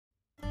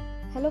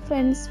Hello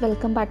friends,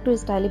 welcome back to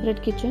Styly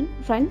Bread Kitchen.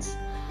 Friends,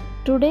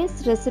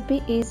 today's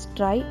recipe is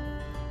dry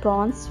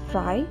prawns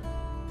fry.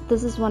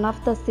 This is one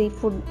of the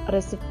seafood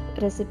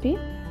recipe.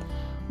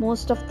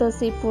 Most of the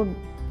seafood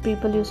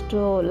people used to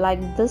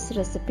like this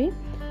recipe.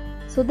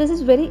 So this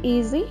is very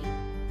easy.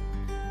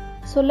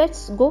 So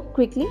let's go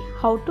quickly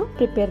how to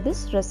prepare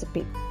this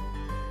recipe.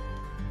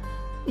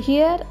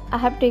 Here I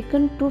have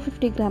taken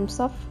 250 grams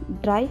of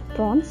dry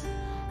prawns.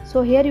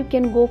 So here you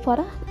can go for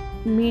a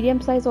medium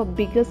size or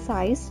bigger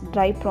size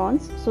dry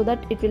prawns so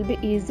that it will be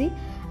easy,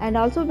 and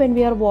also when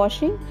we are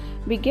washing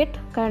we get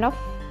kind of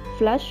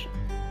flush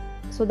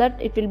so that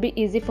it will be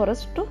easy for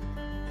us to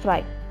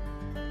fry.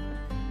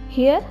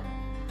 Here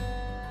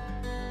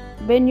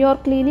when you are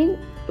cleaning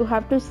you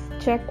have to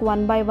check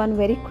one by one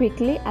very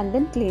quickly and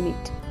then clean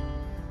it.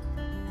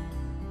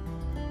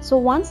 So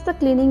once the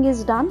cleaning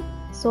is done,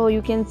 so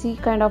you can see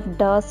kind of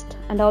dust,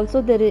 and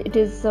also it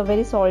is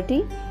very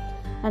salty,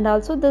 and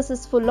also this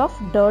is full of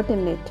dirt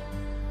in it.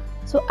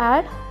 So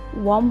add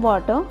warm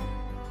water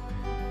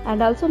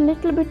and also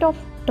little bit of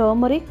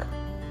turmeric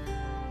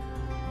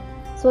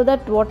so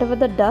that whatever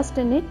the dust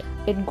in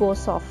it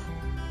goes off.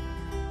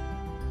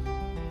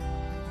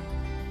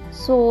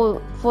 So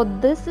for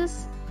this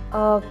is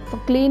for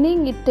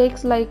cleaning it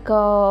takes like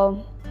 5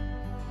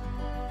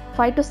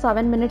 to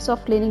 7 minutes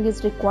of cleaning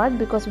is required,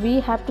 because we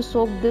have to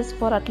soak this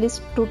for at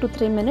least 2 to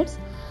 3 minutes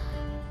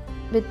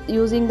with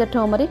using the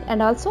turmeric,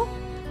 and also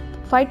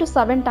 5 to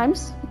 7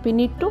 times we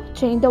need to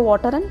change the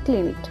water and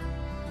clean it.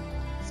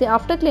 See,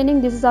 after cleaning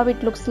this is how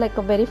it looks like,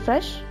 a very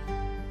fresh.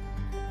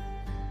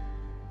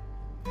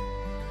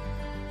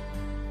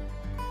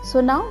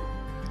 So now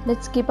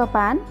let's keep a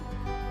pan,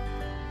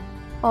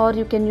 or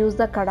you can use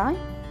the kadai.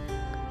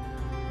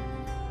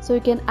 So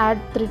you can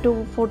add 3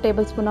 to 4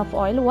 tablespoons of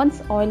oil.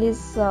 Once oil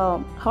is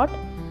hot,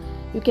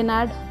 you can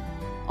add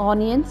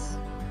onions.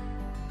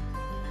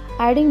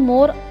 Adding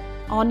more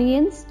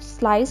onions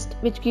sliced,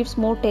 which gives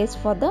more taste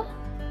for the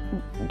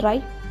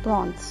dry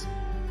prawns.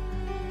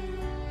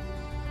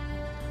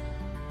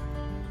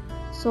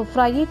 So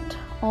fry it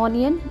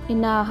onion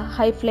in a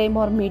high flame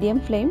or medium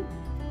flame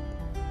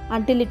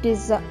until it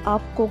is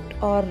half cooked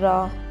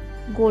or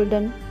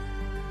golden,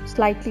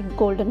 slightly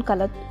golden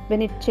color.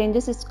 When it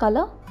changes its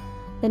color,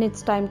 then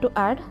it's time to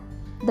add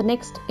the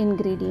next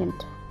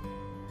ingredient.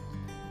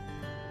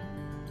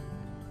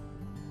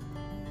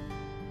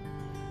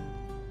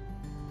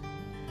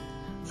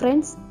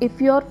 Friends,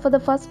 if you are for the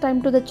first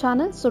time to the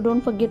channel, so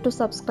don't forget to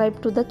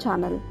subscribe to the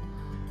channel.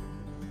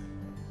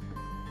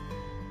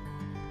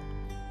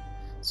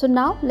 So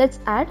now let's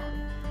add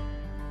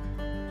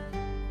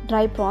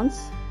dry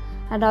prawns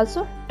and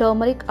also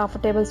turmeric, half a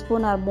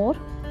tablespoon or more,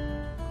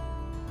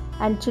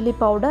 and chili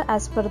powder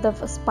as per the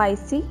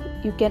spicy.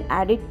 You can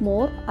add it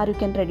more or you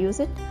can reduce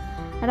it,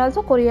 and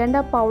also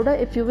coriander powder.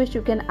 If you wish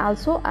you can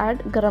also add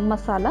garam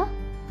masala.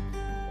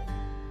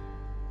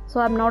 So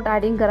I am not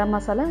adding garam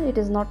masala, it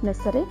is not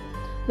necessary.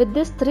 With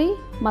these 3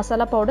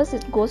 masala powders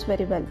it goes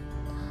very well.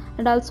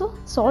 And also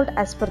salt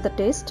as per the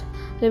taste.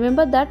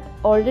 Remember that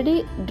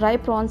already dry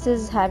prawns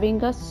is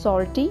having a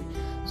salty,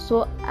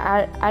 so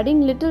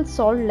adding little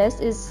salt less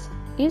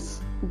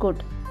is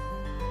good.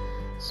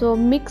 So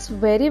mix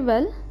very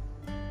well.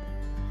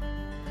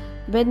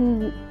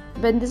 When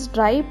this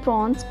dry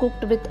prawns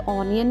cooked with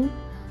onion,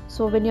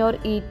 so when you are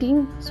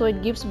eating, so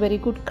it gives very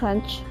good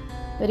crunch,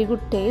 very good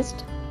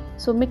taste.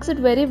 So mix it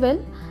very well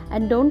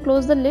and don't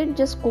close the lid,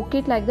 just cook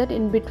it like that.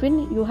 In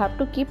between you have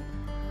to keep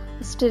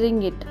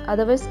stirring it,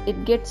 otherwise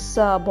it gets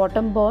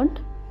bottom burnt.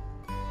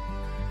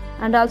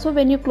 And also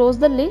when you close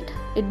the lid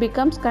it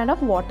becomes kind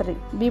of watery.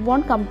 We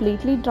want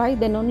completely dry,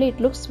 then only it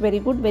looks very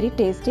good, very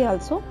tasty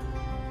also.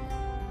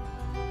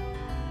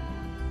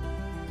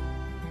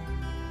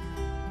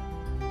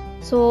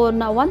 So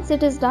now once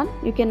it is done,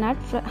 you can add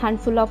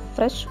handful of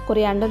fresh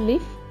coriander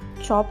leaf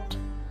chopped.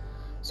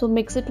 So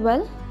mix it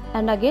well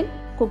and again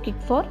cook it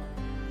for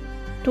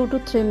 2 to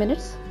 3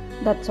 minutes.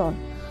 That's all.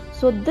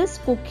 So this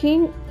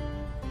cooking,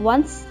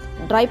 once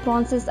dry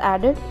prawns is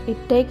added, it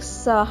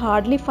takes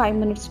hardly 5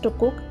 minutes to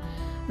cook.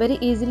 Very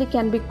easily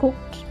can be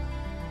cooked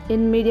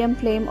in medium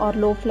flame or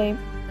low flame,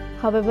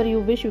 however you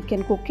wish you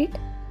can cook it.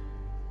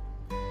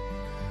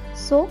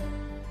 So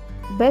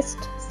best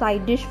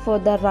side dish for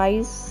the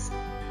rice.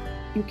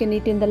 You can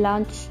eat in the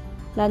lunch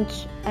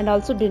and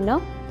also dinner.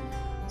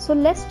 So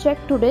let's check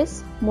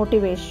today's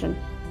motivation.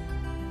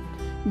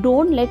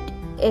 Don't let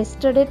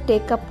yesterday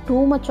take up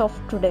too much of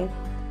today.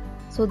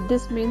 So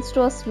this means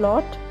to us a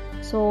lot.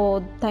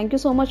 So thank you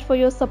so much for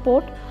your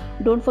support.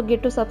 Don't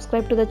forget to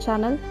subscribe to the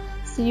channel.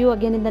 See you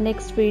again in the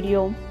next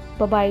video.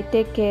 Bye bye.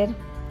 Take care.